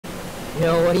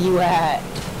Yo, what are you at?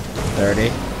 30.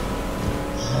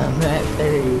 I'm at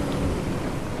 30.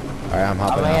 Alright, I'm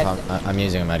hopping off. I'm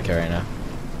using a medkit right now.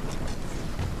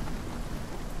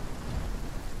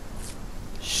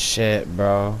 Shit,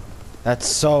 bro. That's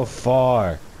so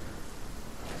far.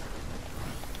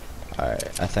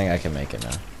 Alright, I think I can make it now.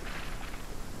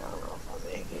 I don't know if I'll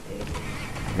make it, dude.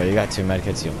 But you got 2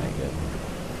 medkits, you'll make it.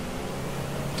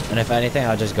 And if anything,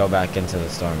 I'll just go back into the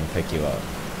storm and pick you up.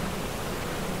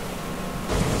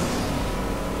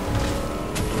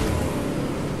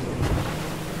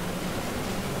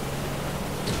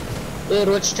 Dude,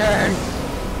 which turn?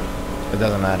 It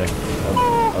doesn't matter.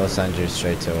 I'll send you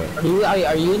straight to it.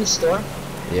 Are you in the store?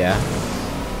 Yeah.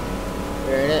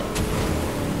 You're in it?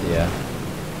 Yeah.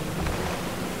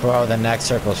 Bro, the next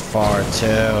circle's far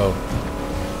too.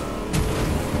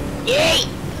 Yay!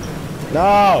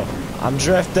 No! I'm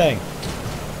drifting.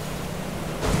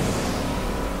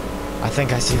 I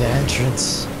think I see the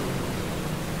entrance.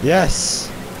 Yes!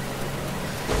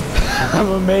 I'm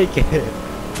gonna make it.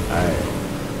 Alright.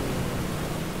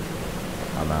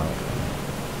 I'm out.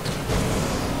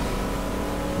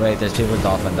 Wait, there's people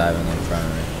dolphin diving in front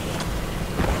of me.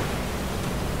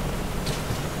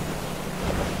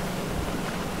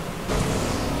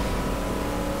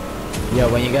 Yo,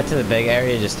 when you get to the big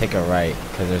area, just take a right,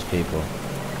 because there's people.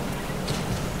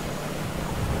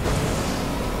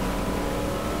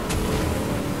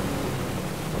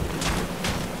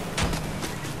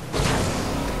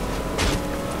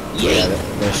 Yeah,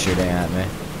 they're shooting at me.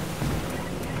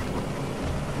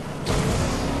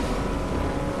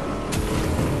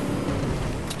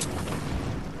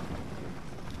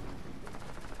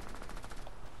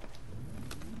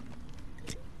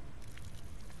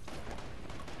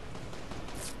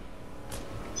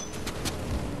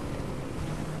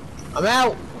 I'm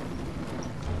out!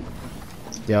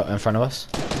 Yo, in front of us.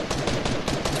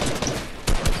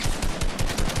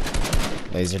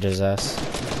 Lasered his ass.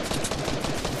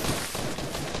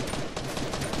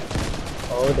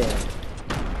 Oh damn.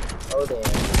 Oh damn.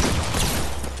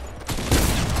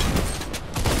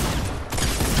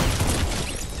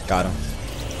 Got him.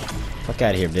 Fuck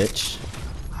out of here, bitch.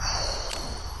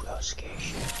 That was scary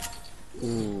shit.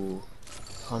 Ooh.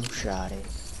 Pump shotty.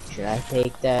 Should I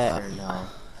take that or no?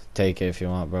 Take it if you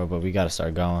want, bro, but we gotta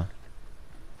start going.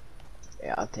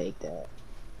 Yeah, I'll take that.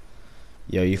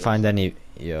 Yo, you find any...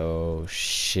 Yo,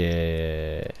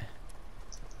 shit.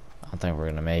 I don't think we're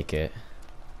gonna make it.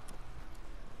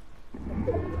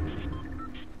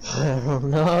 I don't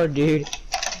know, dude.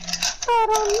 I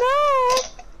don't know.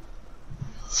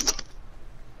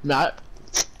 Not.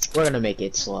 We're gonna make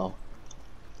it slow.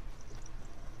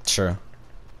 True.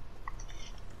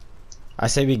 I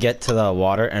say we get to the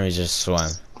water and we just swim.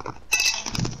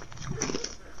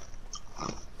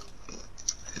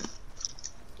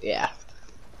 Yeah.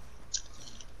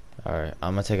 Alright,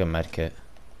 I'm gonna take a med kit.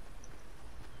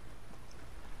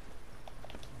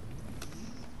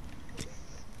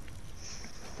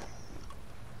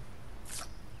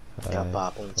 Yeah,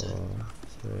 pop into 4,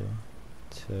 3,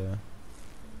 2.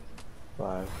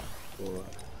 5, 4,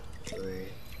 3,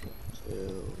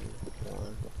 2,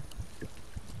 1.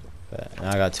 Bet. And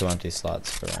I got 2 empty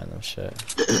slots for random shit.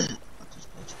 Do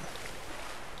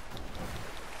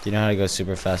you know how to go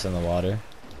super fast in the water?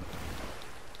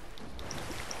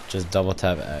 Just double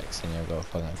tap X and you'll go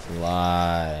fucking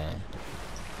fly.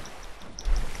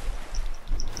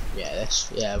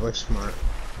 Yeah, we're smart.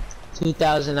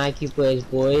 2,000 IQ plays,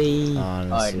 boy.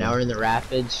 Alright, now we're in the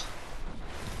rapids.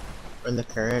 We're in the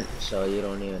current, so you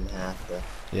don't even have to.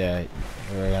 Yeah,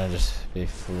 we're gonna just be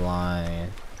flying.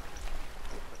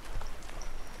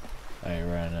 Alright,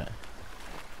 we're in it.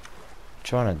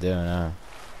 What you wanna do now?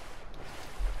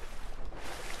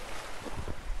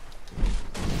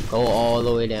 Go all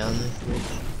the way down this bridge.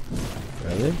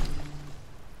 Really?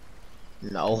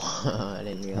 No, I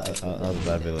didn't realize. I was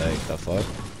about to be like, the fuck?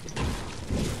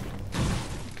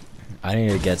 I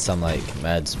need to get some like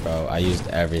meds, bro. I used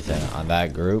everything on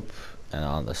that group and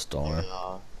on the storm.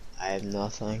 I have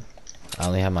nothing. I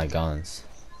only have my guns.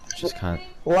 Just kind of...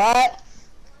 What?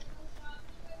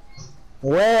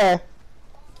 Where?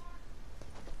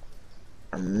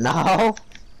 No.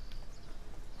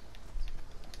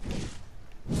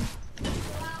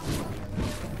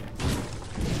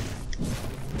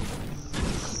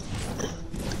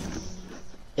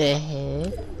 Yeah,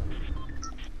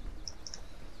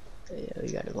 we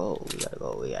gotta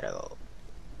go.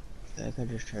 I could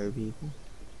just hurt people.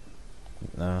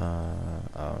 I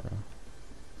don't know.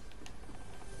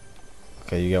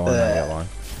 Okay, you get one, I get one.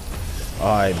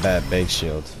 Oh, I bet. Big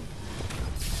shield.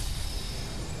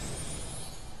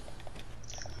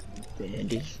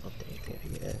 Bandage? I'll take it,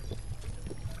 yeah.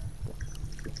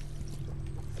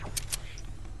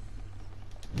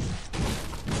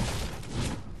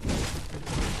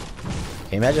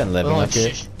 Can you imagine living up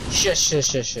here? Shush.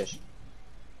 Can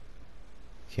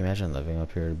you imagine living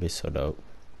up here? It'd be so dope.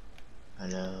 I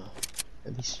know.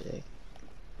 That'd be sick.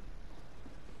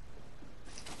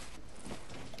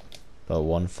 But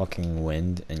one fucking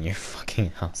wind and your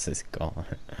fucking house is gone.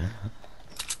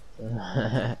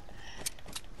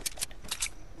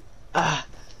 Ah!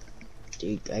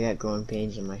 Dude, I got growing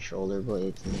pains in my shoulder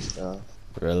blades and stuff.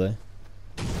 Really?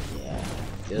 Yeah.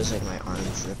 Feels like my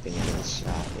arm's ripping out of the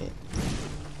socket.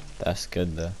 That's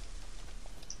good though.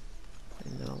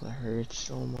 I know, that hurts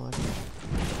so much.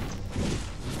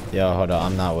 Yo, hold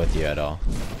on, I'm not with you at all.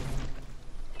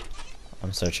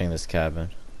 I'm searching this cabin.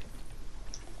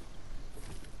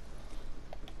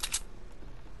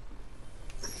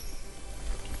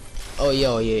 Oh,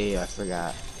 yeah, I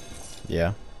forgot.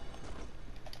 Yeah?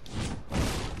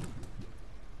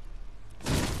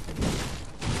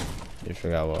 You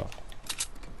forgot what?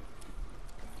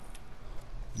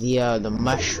 The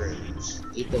mushrooms.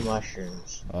 Eat the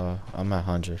mushrooms. I'm at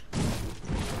 100.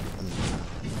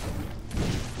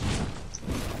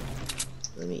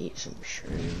 Let me eat some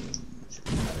mushrooms.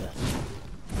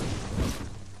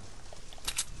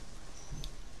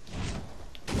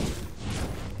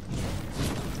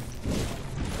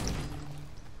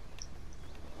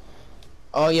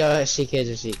 Oh, yeah, I see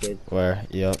kids. Where?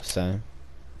 Yup, same.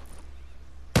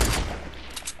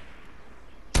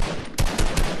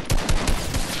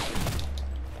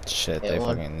 Shit, they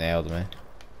fucking nailed me.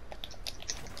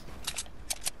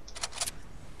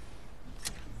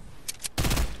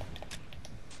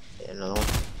 Another one.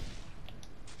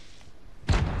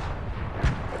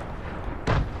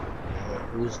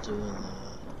 Who's doing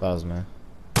that? That was me.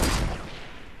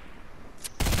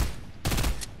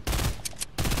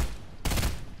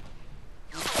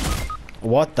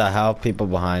 What the hell? People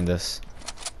behind us.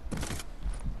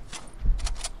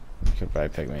 You could probably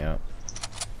pick me up.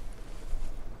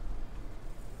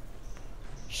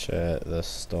 Shit, the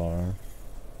storm.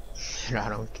 I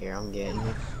don't care, I'm getting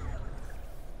it.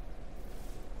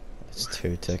 It's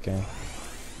 2 ticking.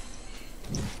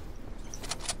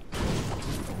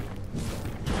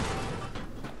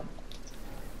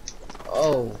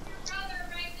 Oh.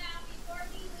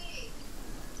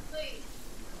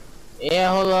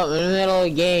 Yeah, hold up, I'm in the middle of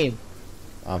the game.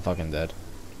 I'm fucking dead.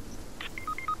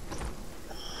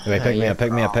 Wait, pick me up.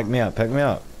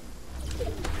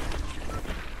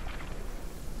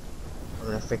 I'm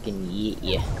gonna freaking yeet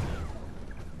ya.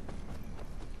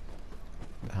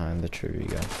 Behind the tree we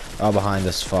go. Oh, behind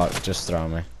us, fuck. Just throw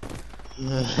me.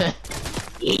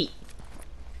 Yeet.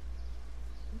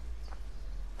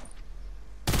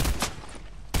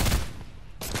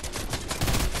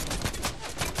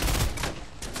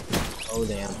 Oh,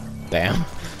 damn. Damn.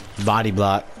 Body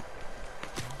block.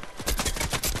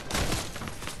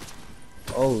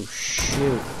 Oh,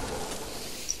 shoot.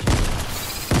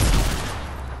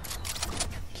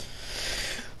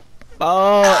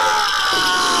 Oh!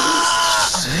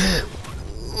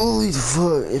 Holy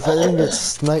fuck, if I didn't get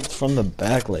sniped from the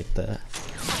back like that.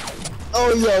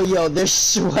 Oh, yo, their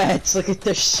sweats. Look at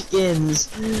their skins.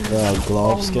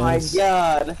 Glove skins. Oh my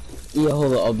god. Yeah,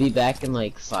 hold on. I'll be back in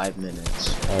like 5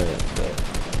 minutes. Alright, good.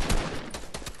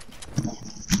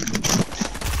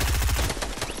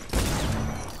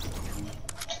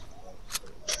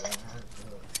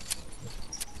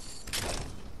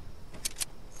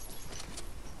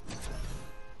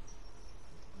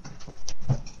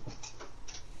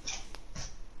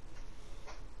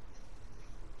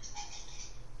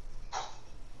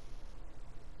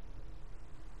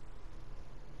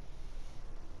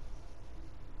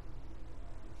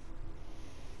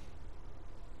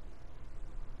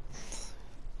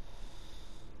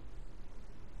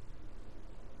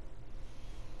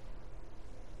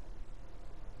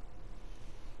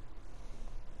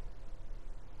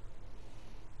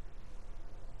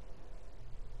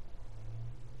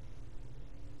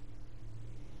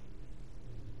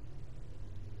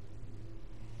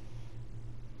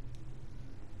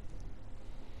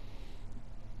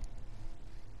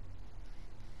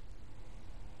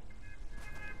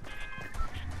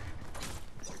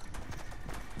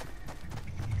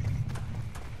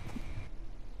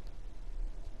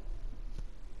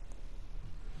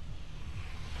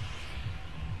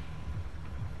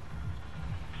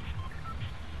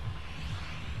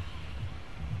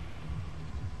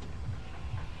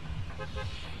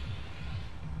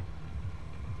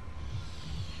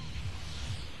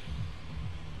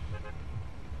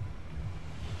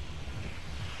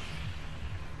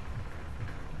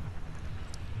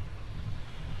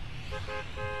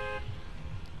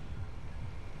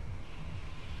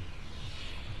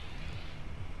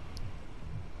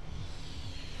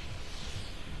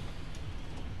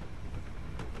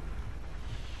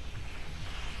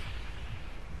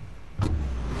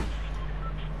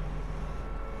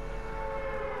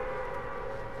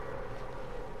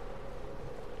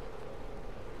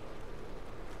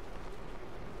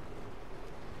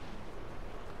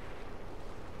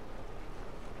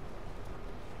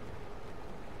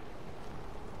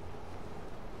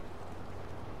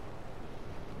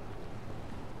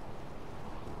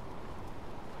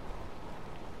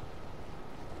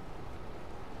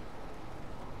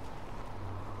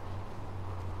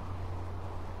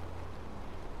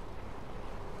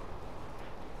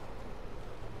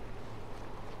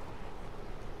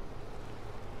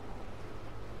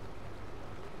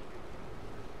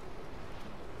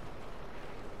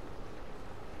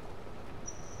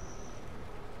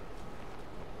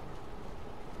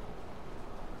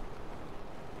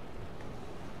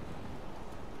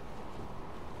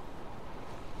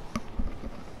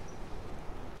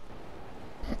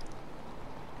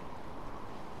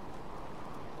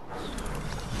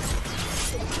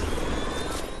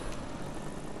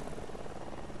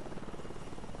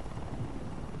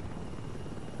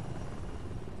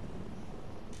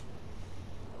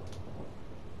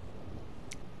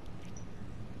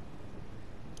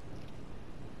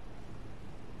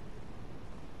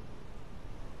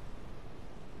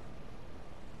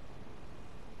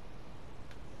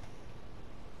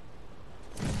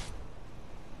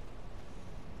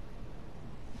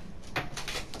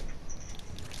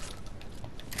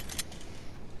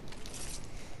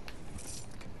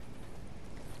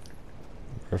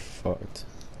 We're fucked.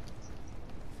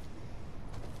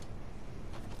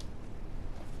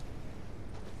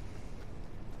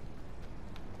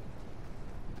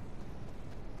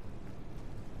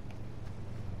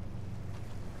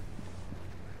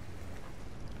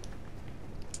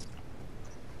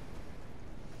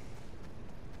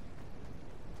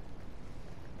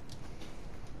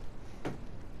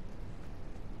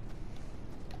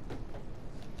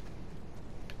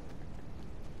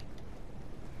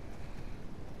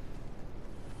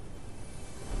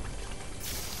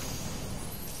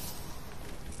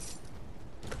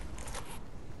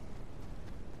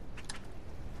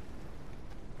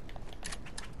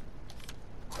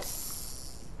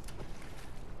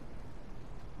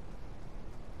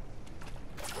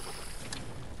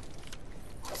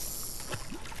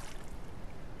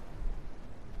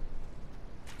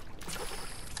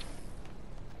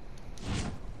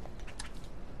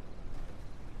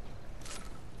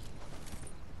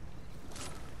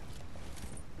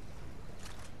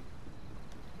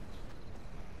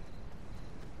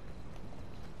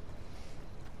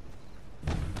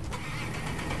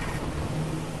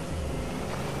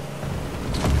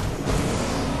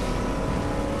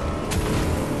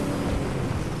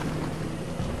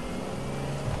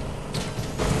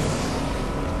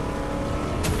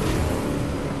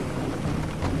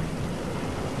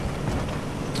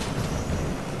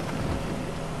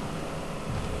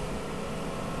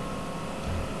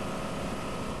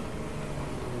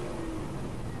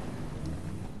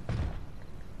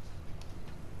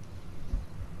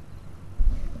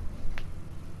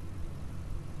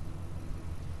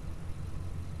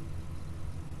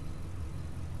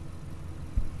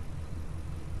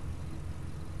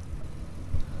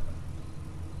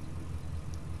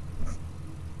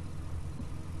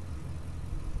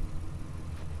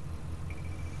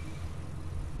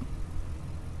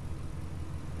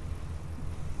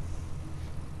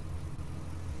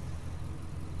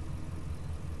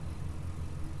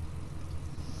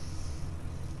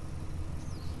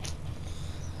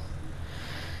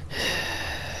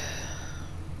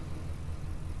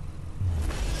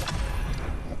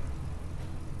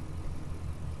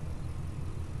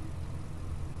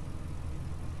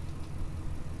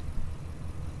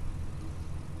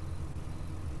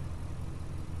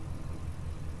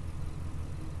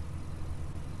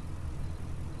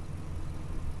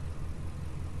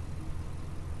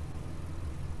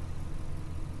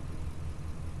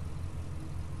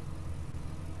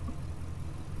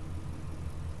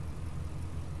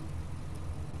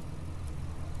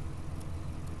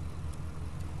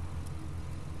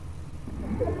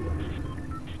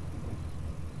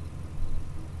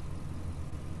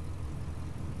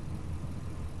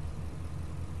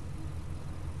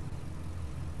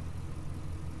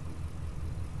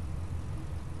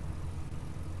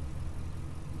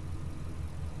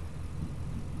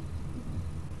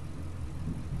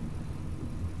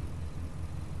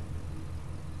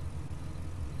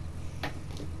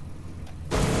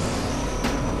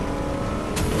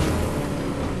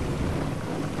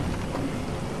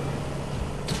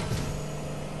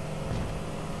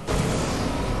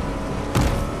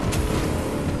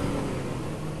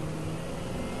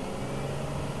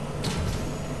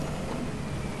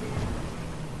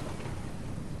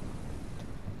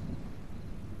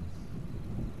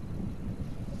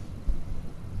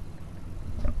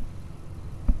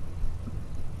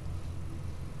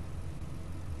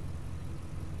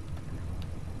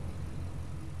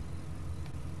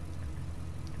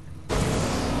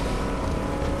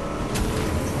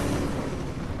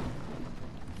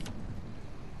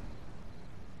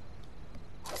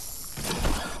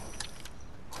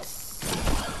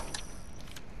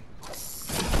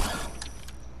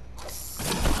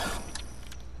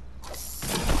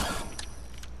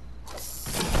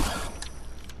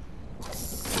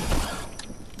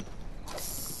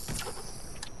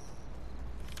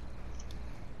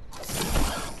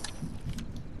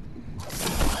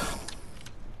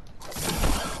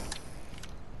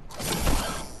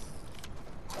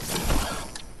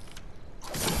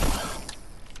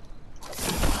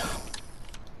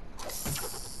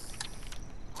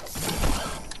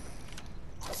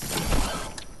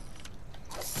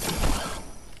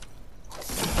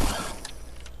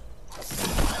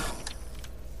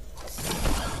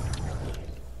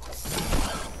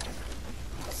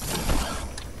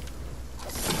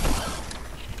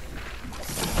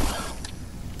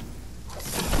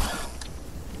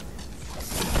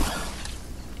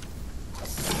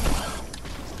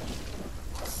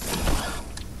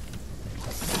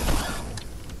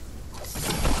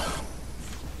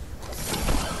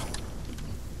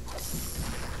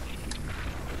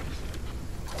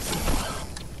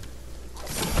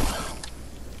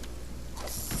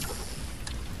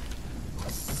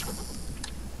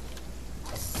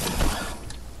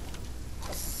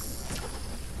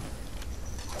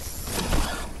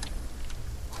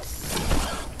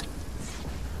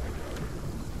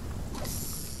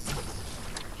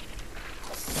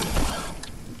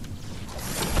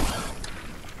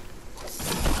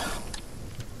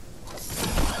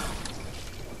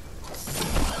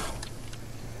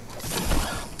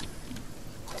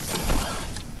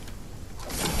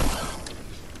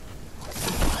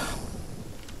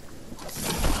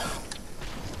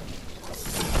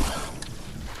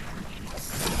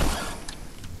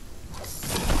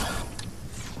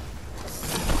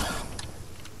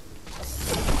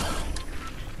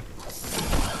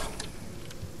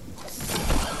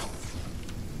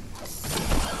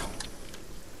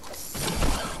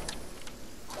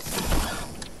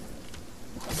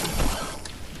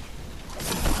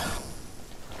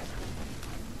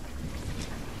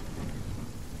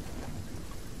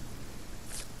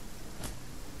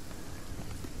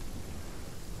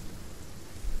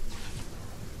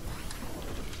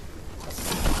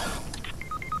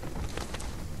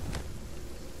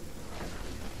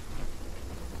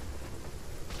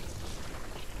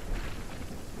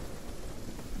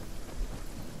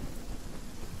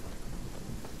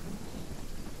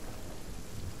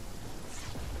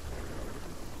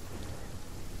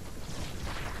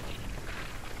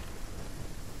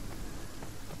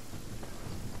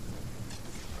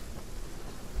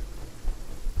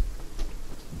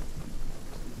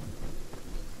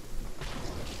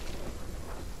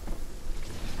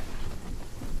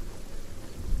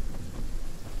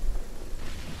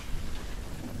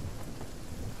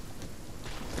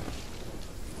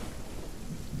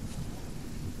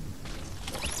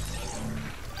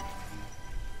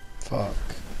 Fuck.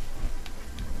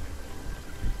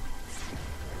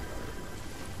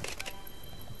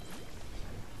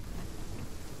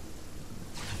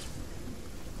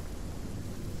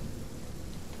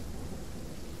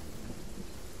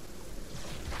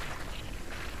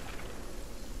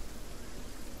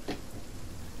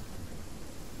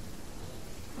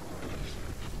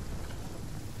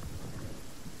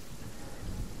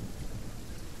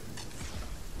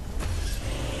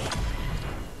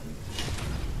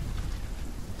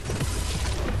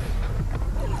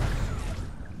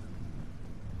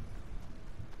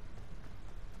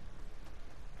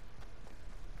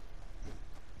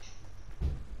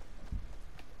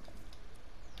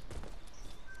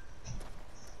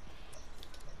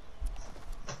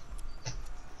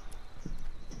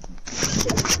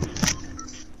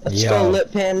 Let's go,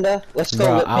 Lit Panda. Let's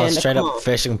go, Lit Panda. I was straight up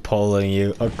fishing poling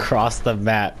you across the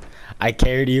map. I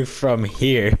carried you from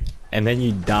here, and then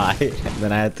you died, and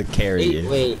then I had to carry you.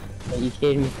 Wait, you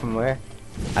carried me from where?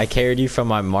 I carried you from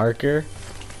my marker,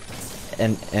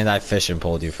 and I fishing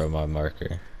poled you from my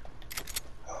marker.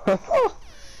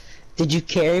 Did you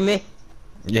carry me?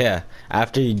 Yeah.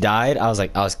 After you died, I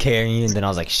was carrying you, and then I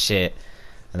was like, shit.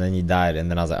 And then you died,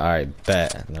 and then I was like, alright,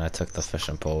 bet. And then I took the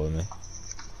fishing pole with me.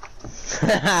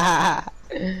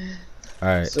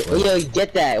 Alright. So, yo,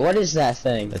 get that. What is that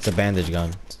thing? It's a bandage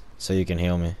gun, so you can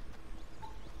heal me.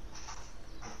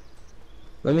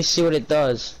 Let me see what it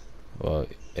does. Well,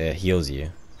 it heals you.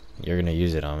 You're gonna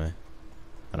use it on me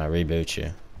when I reboot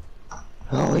you.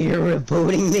 Oh, you're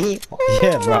rebooting me?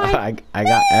 Yeah, bro. I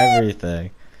got everything.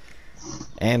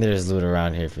 And there's loot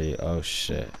around here for you. Oh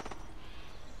shit.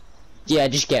 Yeah,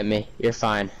 just get me. You're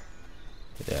fine.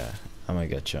 Yeah, I'm gonna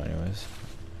get you anyways.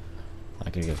 I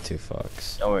could give 2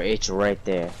 fucks. Don't worry, it's right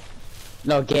there.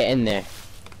 No, get in there.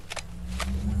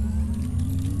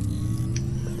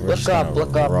 Look up,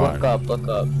 look up, look up, look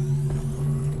up.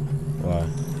 Why?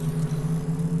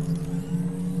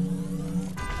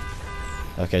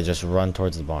 Okay, just run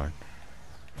towards the barn.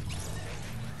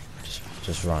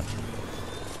 Just run.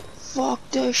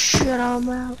 Fuck this shit, I'm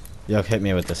out. Yo, hit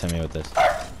me with this, hit me with this.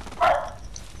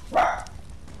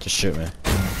 Just shoot me.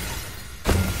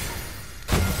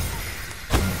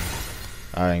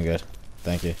 Alright, I'm good.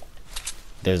 Thank you.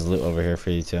 There's loot over here for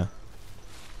you too.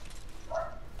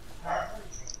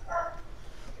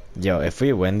 Yo, if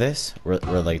we win this, we're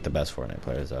like the best Fortnite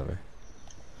players ever.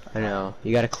 I know.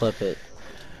 You gotta clip it.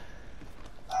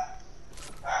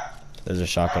 There's a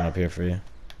shotgun up here for you.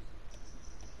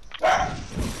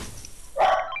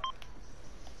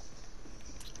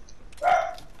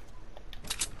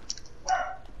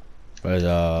 There's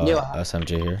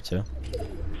SMG here too.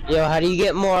 Yo, how do you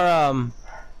get more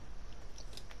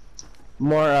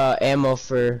ammo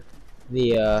for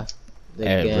the it gun,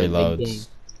 reloads.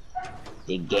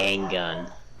 the gang gun.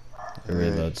 It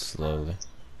reloads slowly.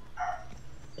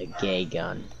 The gay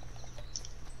gun.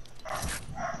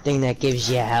 Thing that gives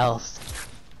you health.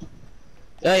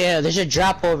 Oh yeah, there's a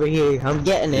drop over here. I'm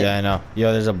getting it. Yeah, I know.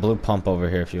 Yo, there's a blue pump over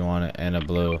here if you want it, and a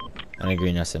blue and a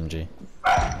green SMG.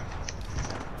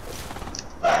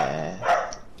 I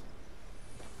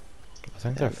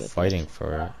think they're fighting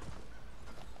for it.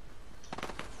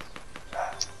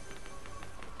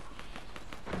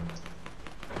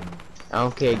 I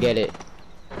don't care, get it.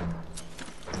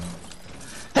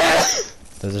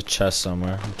 There's a chest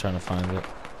somewhere. I'm trying to find it.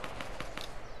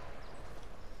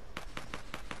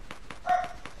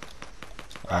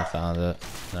 I found it.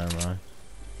 Never mind.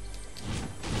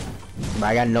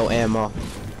 I got no ammo.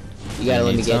 You gotta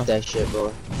let me get that shit,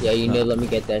 bro. Yeah, you need to let me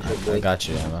get that shit, boy. I got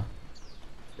you, Emma.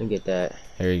 Let me get that.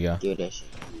 Here you go. Give that shit.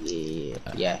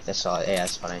 Yeah, that's all. Yeah,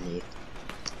 that's what I need.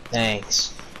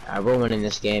 Thanks. Alright, we're winning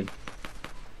this game.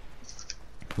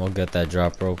 We'll get that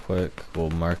drop real quick. We'll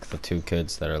mark the 2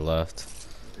 kids that are left.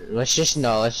 Let's just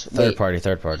let's third party.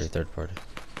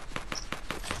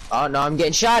 Oh no, I'm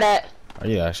getting shot at. Are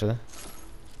you actually?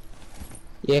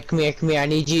 Yeah, come here, come here. I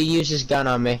need you to use this gun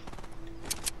on me.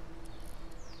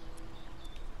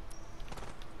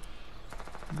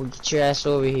 We'll get your ass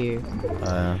over here.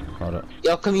 Hold up.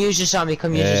 Yo, come use this on me.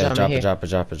 Come use this on me. Here. Drop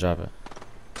it.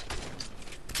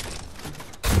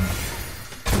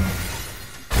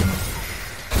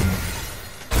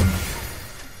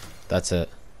 That's it.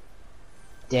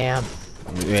 Damn.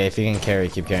 Wait, if you can carry,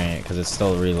 keep carrying it, because it's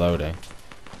still reloading.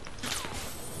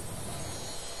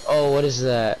 Oh, what is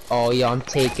that? Oh, yeah, I'm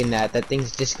taking that. That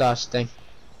thing's disgusting.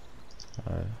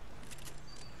 Alright.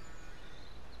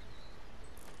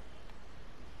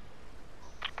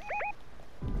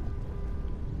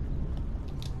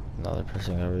 Another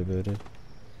person got rebooted.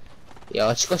 Yo,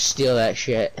 let's go steal that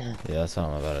shit. Yeah, that's what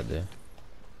I'm about to do.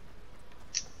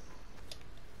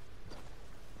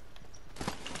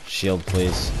 Shield,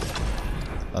 please.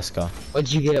 Let's go.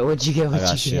 What'd you get? What'd you get? I What'd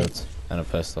got you get? shields and a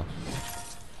pistol.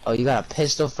 Oh, you got a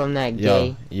pistol from that Yo,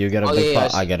 gay? you get a Oh, big yeah,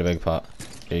 pot. I get a big pot.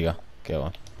 Here you go. Get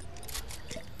one.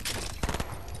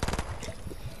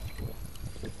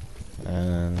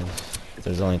 And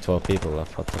there's only 12 people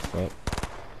left. What the fuck?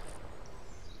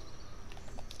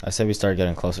 I say we start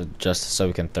getting closer just so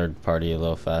we can third party a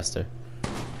little faster.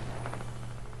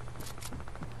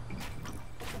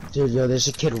 Dude, yo, there's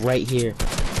a kid right here.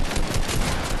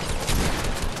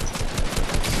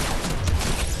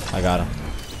 I got him.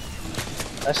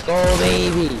 Let's go,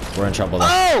 baby. We're in trouble though.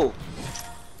 Oh!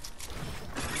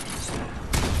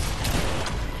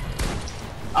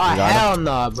 Oh, hell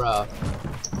no, bro.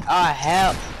 Oh,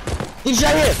 hell. He's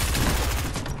right here.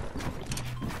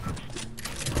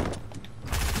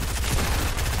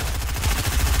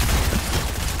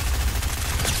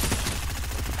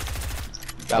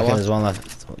 Got Okay, one. there's one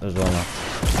left. There's one left.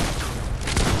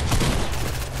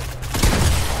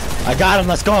 I got him.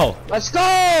 Let's go. Let's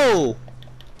go!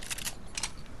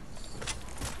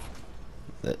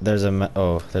 There's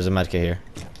a there's a medkit here.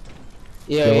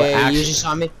 Yeah, Yo, yeah, actually- you just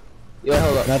saw me? Yo,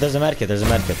 hold up. No, there's a medkit. There's a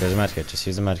medkit. There's a medkit. Just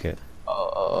use the medkit.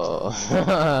 Oh,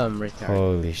 I'm retarded.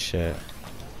 Holy shit.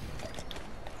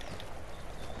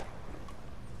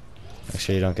 Make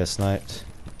sure you don't get sniped.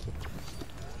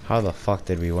 How the fuck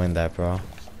did we win that, bro?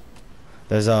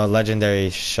 There's a legendary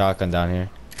shotgun down here.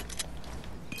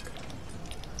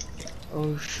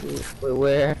 Oh, shoot. Wait,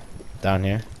 where? Down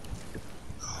here.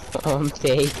 I'm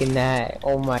taking that.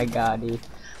 Oh my god, dude.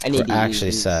 I need We're to actually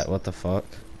use set. What the fuck?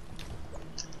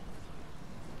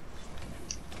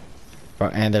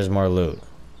 Bro, and there's more loot.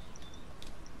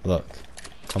 Look.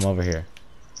 Come over here.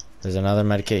 There's another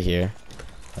medkit here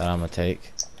that I'm gonna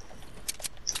take.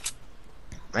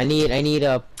 I need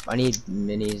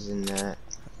minis in that.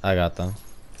 I got them.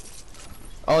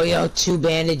 Oh, yo, two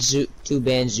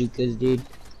bazookas, dude.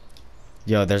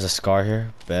 Yo, there's a scar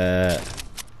here. Bet.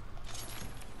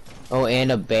 Oh,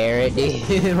 and a Barrett,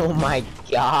 dude. Oh my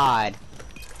god.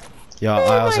 Yo,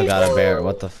 I also got a bear.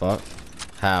 What the fuck?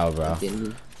 How, bro?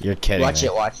 Didn't- You're kidding Watch me.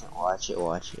 it, watch it, watch it,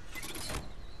 watch it.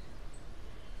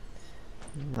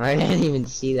 I didn't even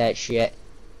see that shit.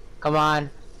 Come on.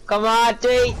 Come on,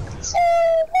 3, 2, 1.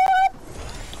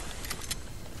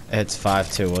 It's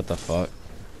 5-2. What the fuck?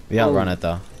 We outrun it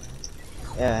though.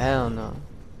 Yeah, hell no.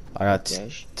 I got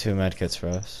Gosh. 2 medkits for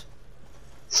us.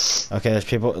 Okay, there's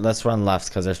people. Let's run left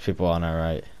because there's people on our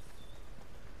right.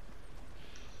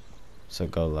 So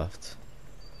go left.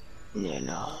 Yeah,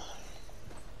 no.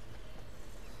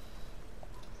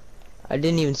 I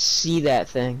didn't even see that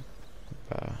thing.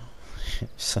 Bro, you're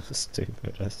so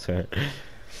stupid. I swear.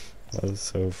 That was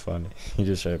so funny. You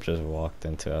just straight up just walked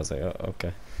into it. I was like, oh,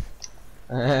 okay.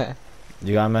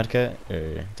 You got a medkit?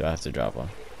 Or do I have to drop one?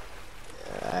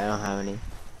 I don't have any.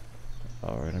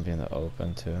 Oh, we're gonna be in the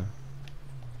open too.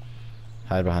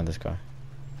 Hide behind this car.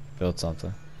 Build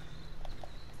something.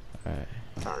 Alright.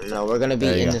 No, we're gonna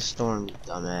There be you in go. the storm, you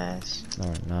dumbass. No,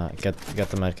 we're not. Get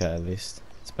the medkit at least.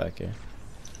 It's back here.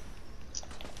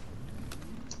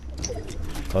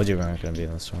 Told you we weren't gonna be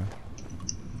in the storm.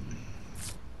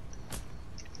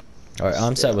 Alright,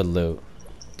 I'm set with loot.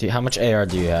 How much AR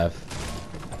do you have?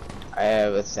 I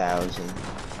have 1,000.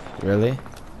 Really?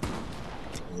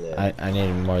 Yeah. I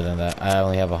need more than that. I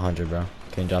only have 100, bro.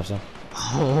 Can you drop some?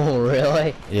 Oh,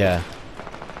 really? Yeah.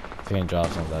 If you can drop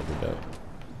some, that'd be dope.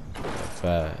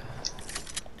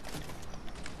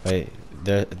 Wait,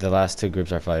 the last 2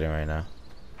 groups are fighting right now.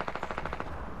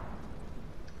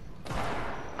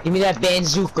 Give me that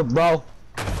bazooka, bro.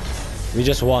 We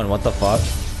just won. What the fuck?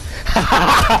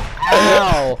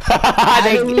 Ow!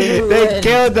 they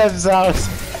killed themselves.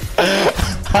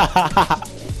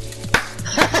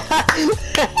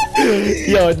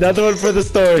 Yo, another one for the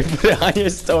story. Put it on your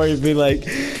story. Be like,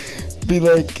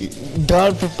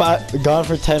 gone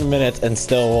for 10 minutes and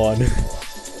still won.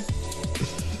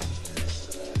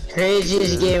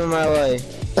 Craziest game of my life.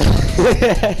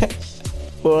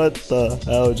 What the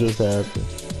hell just happened?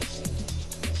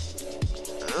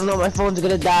 No, my phone's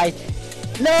gonna die.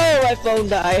 No, my phone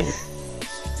died.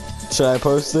 Should I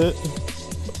post it?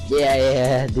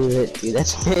 Yeah, do it, dude.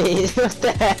 That's crazy. What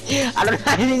the heck?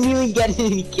 I didn't even get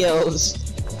any kills.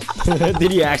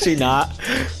 Did you actually not?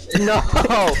 No.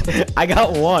 I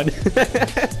got one.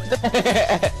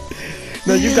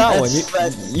 No, you got one.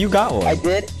 You got one. I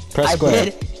did. Press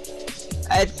square.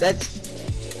 I did. That's.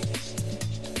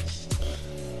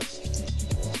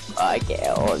 I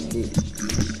can't hold this.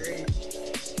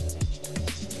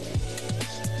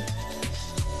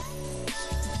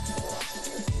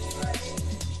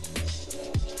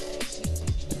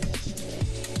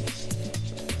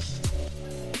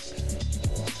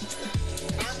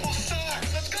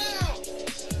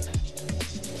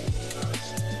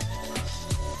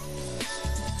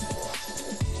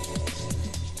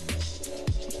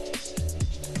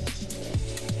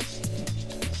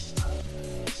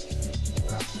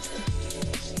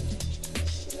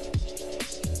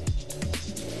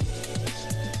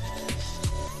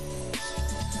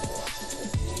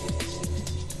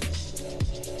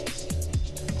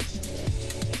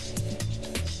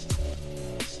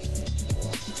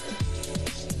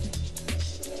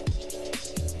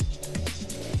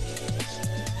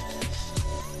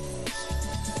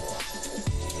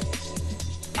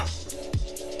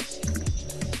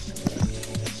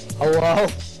 Hello?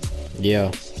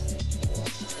 Yo.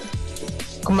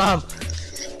 Come on.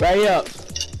 Ready up.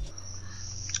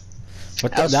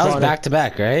 What the, that was back to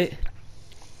back, right?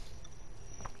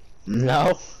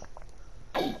 No.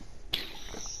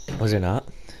 Was it not?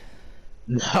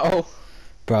 No.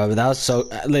 Bro, that was so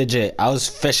legit. I was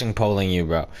fishing poling you,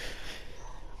 bro.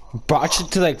 Brought you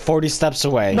to like 40 steps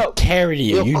away. No. Carried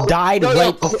you. You died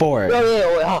right before.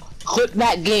 Wait. Clip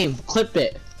that game. Clip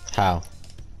it. How?